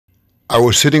I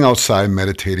was sitting outside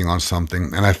meditating on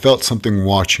something, and I felt something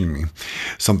watching me,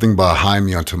 something behind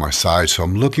me onto my side. So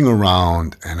I'm looking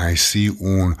around and I see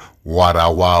un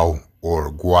Guaraguao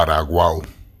or Guaraguao.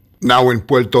 Now in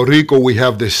Puerto Rico, we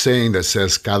have this saying that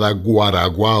says, cada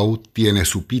Guaraguao tiene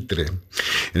su pitre.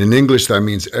 And in English, that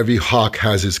means every hawk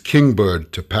has his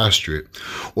kingbird to pasture it,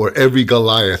 or every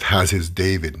Goliath has his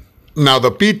David. Now,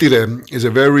 the pitre is a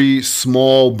very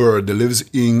small bird that lives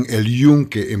in El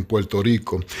Yunque in Puerto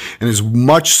Rico and is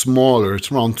much smaller. It's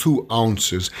around 2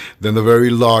 ounces than the very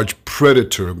large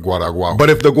predator guaraguao. But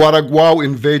if the guaraguao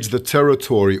invades the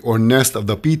territory or nest of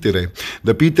the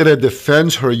pitre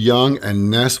defends her young and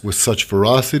nest with such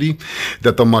ferocity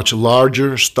that the much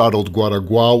larger, startled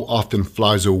guaraguao often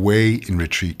flies away in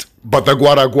retreat. But the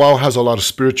Guaraguao has a lot of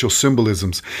spiritual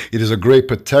symbolisms. It is a great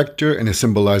protector, and it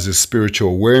symbolizes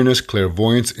spiritual awareness,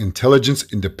 clairvoyance, intelligence,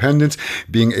 independence,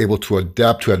 being able to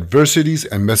adapt to adversities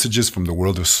and messages from the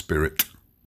world of spirit.